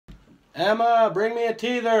Emma, bring me a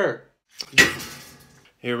teether.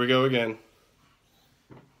 Here we go again.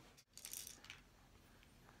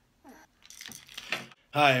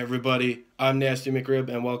 Hi everybody, I'm Nasty McRib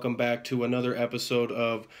and welcome back to another episode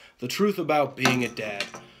of The Truth About Being a Dad.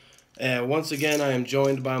 And once again I am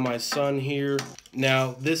joined by my son here.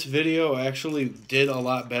 Now this video actually did a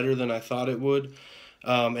lot better than I thought it would.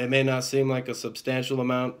 It may not seem like a substantial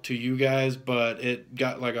amount to you guys, but it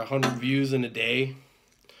got like 100 views in a day.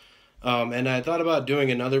 And I thought about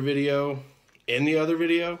doing another video in the other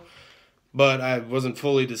video, but I wasn't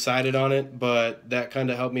fully decided on it, but that kind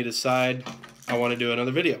of helped me decide I want to do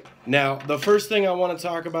another video. Now, the first thing I want to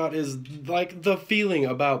talk about is like the feeling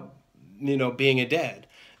about, being a dad.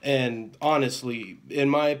 And honestly, in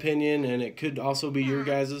my opinion, and it could also be your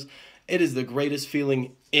guys's, it is the greatest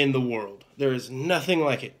feeling in the world. There is nothing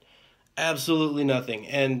like it. Absolutely nothing.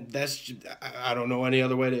 And that's, I don't know any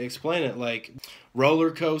other way to explain it. Like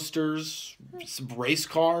roller coasters, race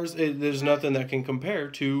cars, there's nothing that can compare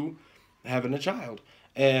to having a child.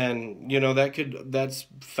 And, that's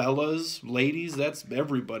fellas, ladies, that's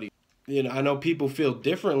everybody. I know people feel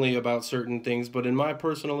differently about certain things, but in my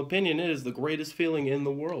personal opinion, it is the greatest feeling in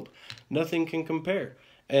the world. Nothing can compare.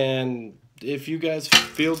 And if you guys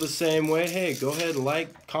feel the same way, hey, go ahead,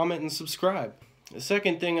 like, comment, and subscribe. The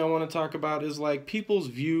second thing I want to talk about is like people's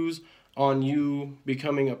views on you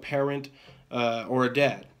becoming a parent or a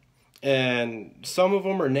dad. And some of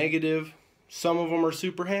them are negative, some of them are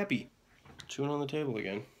super happy. Chewing on the table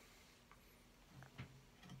again.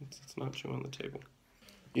 It's not chewing on the table.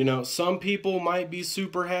 Some people might be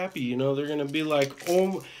super happy. They're going to be like,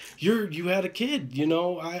 oh, you had a kid.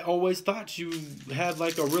 I always thought you had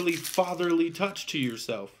like a really fatherly touch to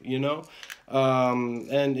yourself, I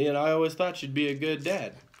always thought you'd be a good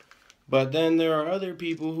dad. But then there are other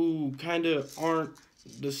people who kind of aren't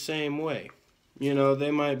the same way.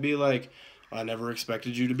 They might be like, I never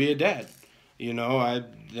expected you to be a dad. I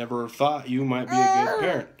never thought you might be a good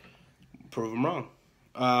parent. Prove them wrong.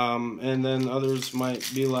 And then others might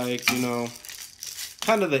be like,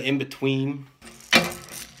 kind of the in-between.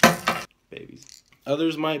 Babies.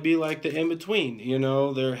 Others might be like the in-between,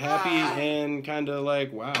 they're happy and kind of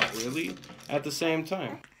like, wow, really? At the same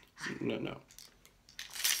time. No.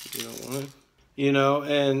 You don't want it.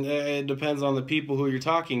 And it depends on the people who you're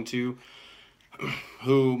talking to,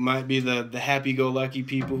 who might be the happy-go-lucky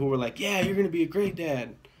people who are like, yeah, you're going to be a great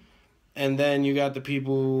dad. And then you got the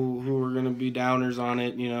people who are going to be downers on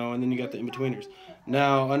it, and then you got the in-betweeners.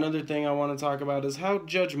 Now, another thing I want to talk about is how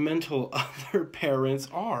judgmental other parents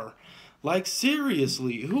are. Like,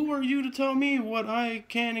 seriously, who are you to tell me what I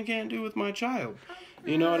can and can't do with my child?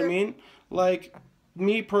 You know what I mean? Like,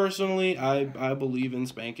 me personally, I believe in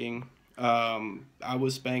spanking. I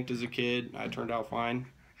was spanked as a kid. I turned out fine.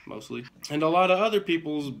 Mostly. And a lot of other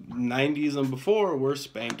people's 90s and before were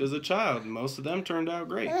spanked as a child. Most of them turned out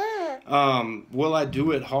great. Will I do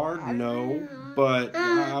it hard? No. But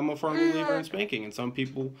I'm a firm believer in spanking. And some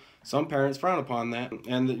parents frown upon that.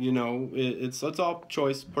 And, it's all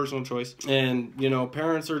choice, personal choice. And,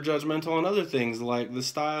 parents are judgmental on other things like the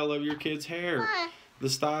style of your kid's hair, the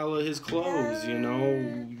style of his clothes,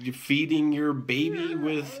 you feeding your baby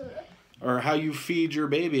with... or how you feed your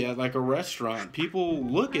baby at like a restaurant. People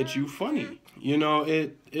look at you funny.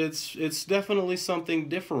 It's definitely something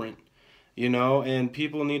different. And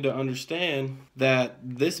people need to understand that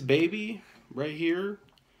this baby right here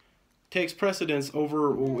takes precedence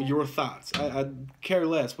over your thoughts. I care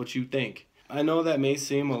less what you think. I know that may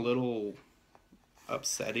seem a little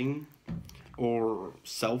upsetting or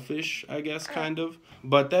selfish, I guess, kind of.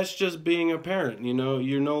 But that's just being a parent,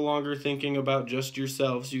 You're no longer thinking about just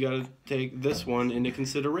yourselves. You got to take this one into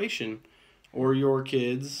consideration. Or your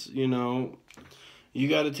kids, You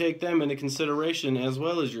got to take them into consideration as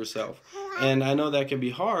well as yourself. And I know that can be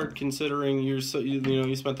hard considering you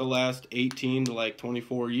spent the last 18 to like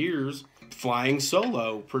 24 years flying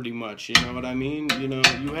solo pretty much, you know what I mean?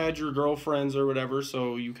 You had your girlfriends or whatever,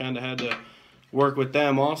 so you kind of had to work with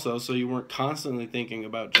them also, so you weren't constantly thinking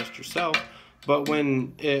about just yourself. But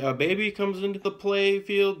when a baby comes into the play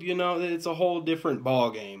field, it's a whole different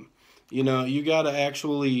ball game. You got to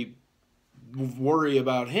actually worry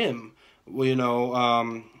about him.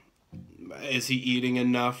 Is he eating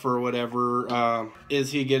enough or whatever?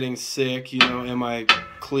 Is he getting sick? Am I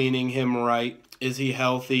cleaning him right? Is he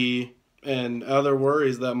healthy? And other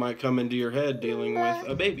worries that might come into your head dealing with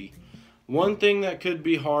a baby. One thing that could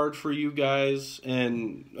be hard for you guys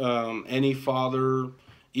and any father,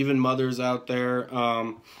 even mothers out there,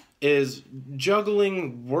 is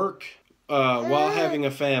juggling work while having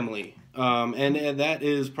a family. And that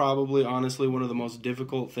is probably, honestly, one of the most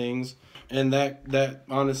difficult things And that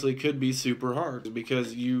honestly could be super hard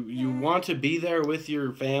because you want to be there with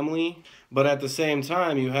your family, but at the same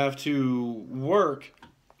time you have to work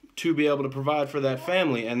to be able to provide for that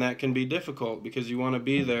family, and that can be difficult because you want to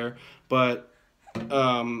be there, but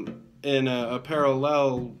in a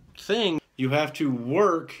parallel thing, you have to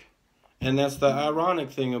work. And that's the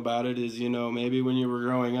ironic thing about it is, maybe when you were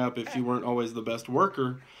growing up, if you weren't always the best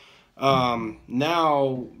worker,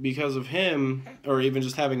 now because of him, or even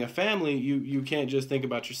just having a family, you can't just think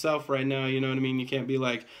about yourself right now. You know what I mean? You can't be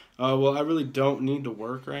like, oh, well, I really don't need to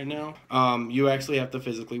work right now. You actually have to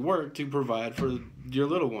physically work to provide for your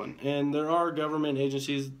little one. And there are government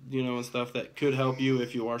agencies, and stuff that could help you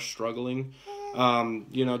if you are struggling.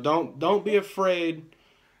 Don't be afraid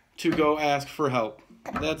to go ask for help.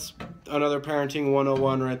 That's another parenting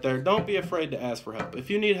 101 right there. Don't be afraid to ask for help. If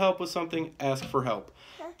you need help with something, ask for help.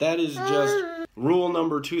 That is just rule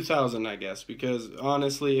number 2000, I guess, because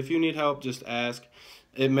honestly, if you need help, just ask.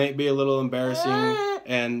 It may be a little embarrassing,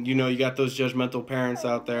 and you got those judgmental parents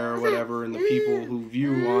out there or whatever, and the people who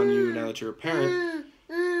view on you now that you're a parent,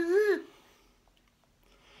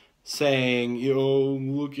 saying,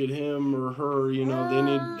 look at him or her, they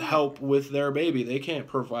need help with their baby. They can't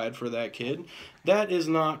provide for that kid. That is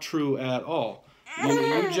not true at all.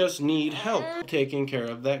 You just need help taking care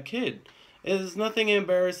of that kid. There's nothing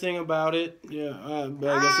embarrassing about it. Yeah, I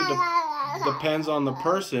guess it depends on the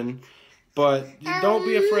person, but don't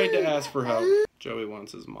be afraid to ask for help. Joey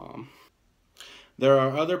wants his mom. There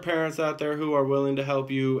are other parents out there who are willing to help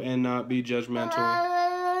you and not be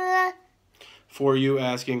judgmental for you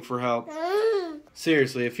asking for help.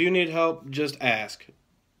 Seriously, if you need help, just ask.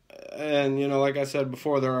 And, like I said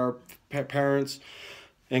before, there are parents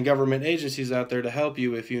and government agencies out there to help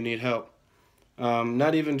you if you need help.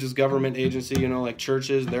 Not even just government agency, like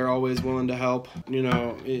churches, they're always willing to help.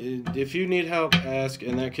 If you need help, ask,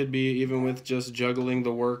 and that could be even with just juggling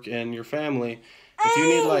the work and your family. If you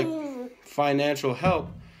need, financial help,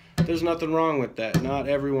 there's nothing wrong with that. Not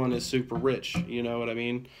everyone is super rich, you know what I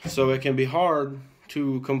mean? So it can be hard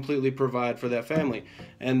to completely provide for that family.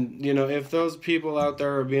 And, if those people out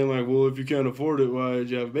there are being like, well, if you can't afford it, why did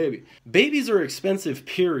you have a baby? Babies are expensive,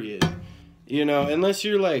 period. Unless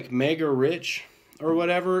you're, mega rich or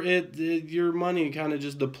whatever, your money kind of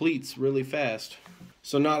just depletes really fast.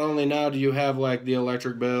 So not only now do you have, the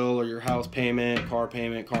electric bill or your house payment, car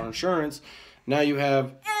insurance, now you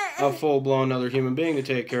have a full-blown other human being to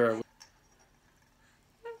take care of.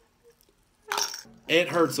 It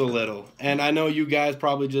hurts a little. And I know you guys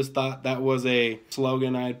probably just thought that was a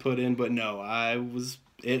slogan I'd put in, but no,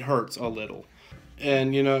 it hurts a little.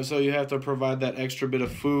 And, so you have to provide that extra bit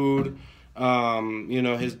of food,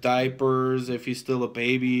 his diapers, if he's still a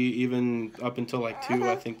baby, even up until 2,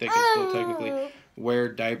 I think they can still technically wear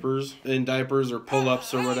diapers or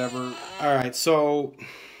pull-ups or whatever. All right, so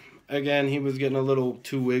again, he was getting a little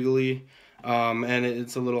too wiggly, and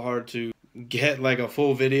it's a little hard to get a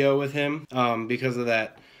full video with him because of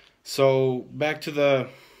that. So back to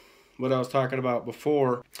what I was talking about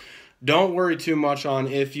before. Don't worry too much on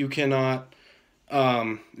if you cannot,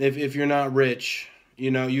 if you're not rich.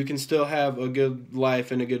 You can still have a good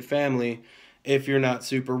life and a good family if you're not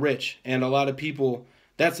super rich. And a lot of people,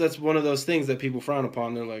 that's one of those things that people frown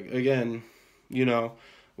upon. They're like, again,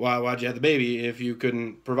 why'd you have the baby if you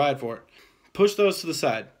couldn't provide for it? Push those to the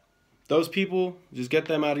side. Those people, just get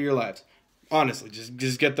them out of your lives. Honestly,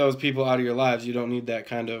 just get those people out of your lives. You don't need that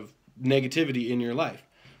kind of negativity in your life.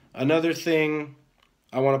 Another thing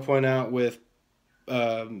I want to point out with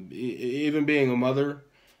even being a mother,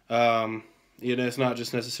 it's not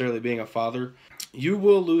just necessarily being a father. You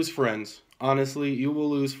will lose friends. Honestly, you will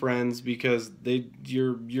lose friends because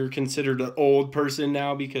you're considered an old person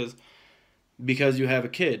now because you have a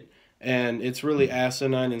kid. And it's really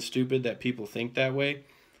asinine and stupid that people think that way.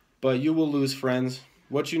 But you will lose friends.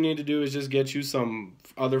 What you need to do is just get you some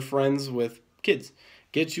other friends with kids.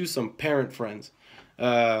 Get you some parent friends.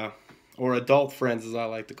 Or adult friends, as I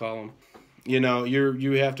like to call them.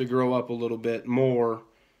 You have to grow up a little bit more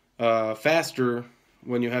faster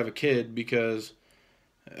when you have a kid because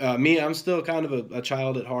I'm still kind of a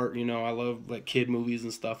child at heart. I love kid movies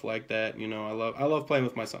and stuff like that. I love playing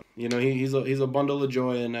with my son. He's a bundle of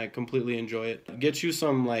joy and I completely enjoy it. Get you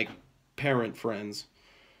some parent friends.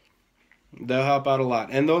 They'll help out a lot.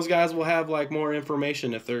 And those guys will have more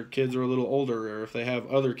information if their kids are a little older or if they have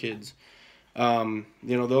other kids. They'll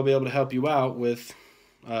be able to help you out with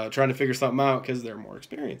trying to figure something out because they're more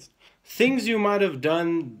experienced. Things you might have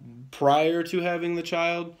done prior to having the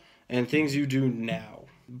child and things you do now.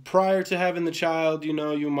 prior to having the child, you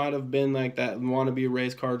know, you might have been like that wannabe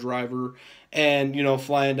race car driver and, you know,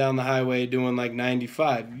 flying down the highway doing like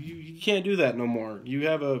 95. You can't do that no more. You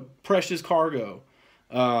have a precious cargo.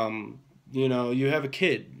 You know, you have a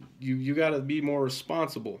kid. You got to be more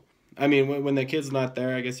responsible. I mean, when the kid's not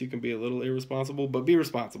there, I guess you can be a little irresponsible, but be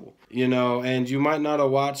responsible, you know. And you might not have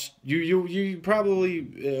watched. You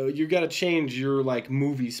probably you got to change your like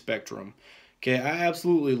movie spectrum. Okay, I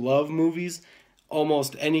absolutely love movies,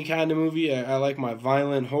 almost any kind of movie. I like my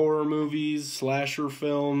violent horror movies, slasher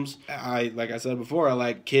films. Like I said before, I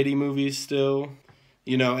like kiddie movies still,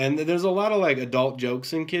 you know. And there's a lot of like adult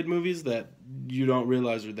jokes in kid movies that you don't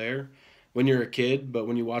realize are there when you're a kid, but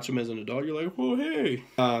when you watch them as an adult, you're like, oh, hey.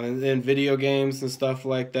 And video games and stuff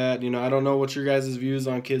like that. You know, I don't know what your guys' views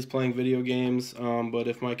on kids playing video games, but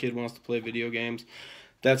if my kid wants to play video games,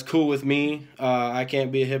 that's cool with me. I can't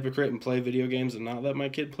be a hypocrite and play video games and not let my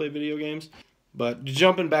kid play video games. But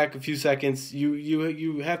jumping back a few seconds,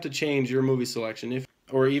 you have to change your movie selection,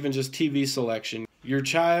 or even just TV selection. Your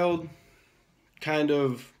child kind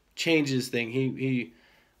of changes things.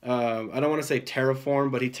 I don't want to say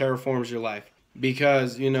terraform, but he terraforms your life.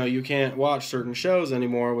 Because, you know, you can't watch certain shows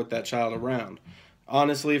anymore with that child around.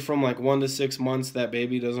 Honestly, from like 1 to 6 months, that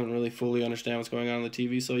baby doesn't really fully understand what's going on the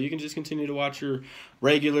TV, so you can just continue to watch your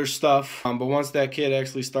regular stuff. But once that kid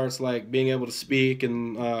actually starts like being able to speak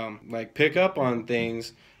and like pick up on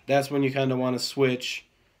things, that's when you kind of want to switch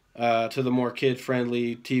to the more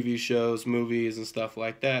kid-friendly TV shows, movies, and stuff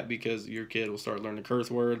like that, because your kid will start learning curse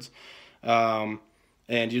words.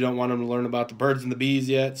 And you don't want them to learn about the birds and the bees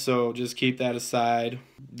yet, so just keep that aside.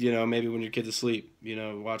 You know, maybe when your kid's asleep, you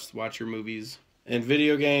know, watch your movies. And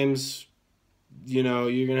video games, you know,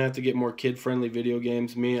 you're going to have to get more kid-friendly video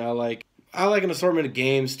games. I like an assortment of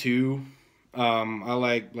games, too. I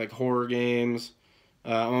like horror games.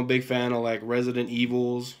 I'm a big fan of, like, Resident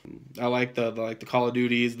Evils. I like the Call of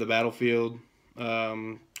Duties, the Battlefield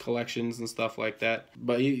collections and stuff like that.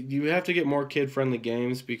 But you have to get more kid-friendly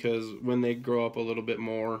games, because when they grow up a little bit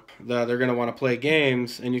more, they're going to want to play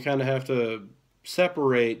games, and you kind of have to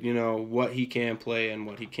separate, you know, what he can play and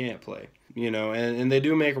what he can't play. You know, and they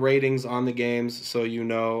do make ratings on the games, so you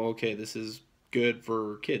know, okay, this is good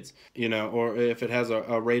for kids. You know, or if it has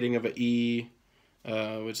a rating of an E,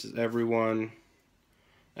 which is everyone,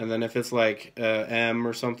 and then if it's like M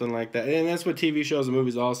or something like that, and that's what TV shows and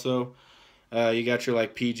movies also. You got your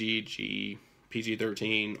like PG,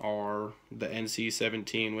 PG-13, R, the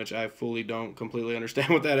NC-17, which I fully don't completely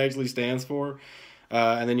understand what that actually stands for.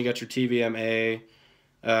 And then you got your TVMA,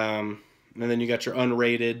 and then you got your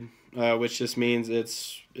unrated, which just means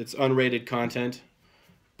it's unrated content.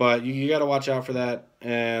 But you got to watch out for that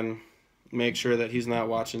and make sure that he's not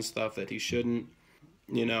watching stuff that he shouldn't,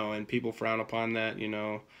 you know, and people frown upon that, you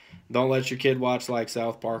know. Don't let your kid watch like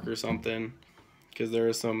South Park or something, because there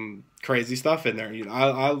is some crazy stuff in there. You know,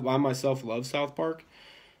 I myself love South Park,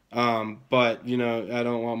 but, you know, I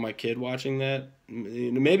don't want my kid watching that.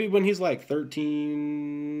 Maybe when he's like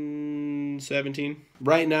 13, 17.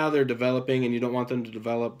 Right now they're developing, and you don't want them to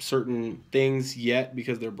develop certain things yet,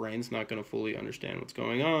 because their brain's not going to fully understand what's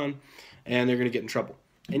going on, and they're going to get in trouble.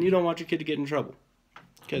 And you don't want your kid to get in trouble,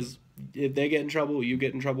 because if they get in trouble, you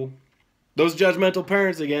get in trouble. Those judgmental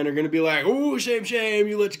parents, again, are going to be like, oh, shame, shame,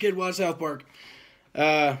 you let your kid watch South Park.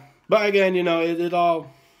 But again, you know, it all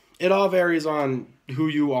varies on who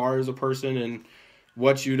you are as a person and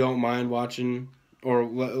what you don't mind watching, or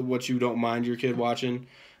what you don't mind your kid watching.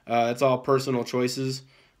 It's all personal choices.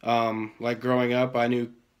 Like growing up, I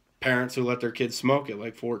knew parents who let their kids smoke at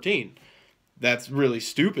like 14. That's really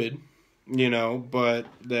stupid, you know, but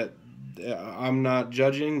that I'm not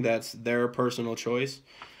judging. That's their personal choice.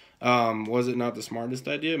 Was it not the smartest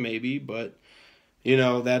idea? Maybe, but, you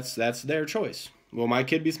know, that's their choice. Will my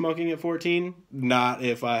kid be smoking at 14? Not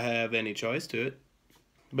if I have any choice to it.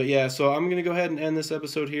 But yeah, so I'm gonna go ahead and end this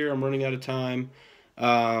episode here. I'm running out of time,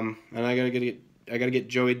 and I gotta get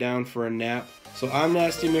Joey down for a nap. So I'm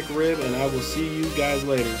Nasty McRib, and I will see you guys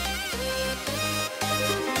later.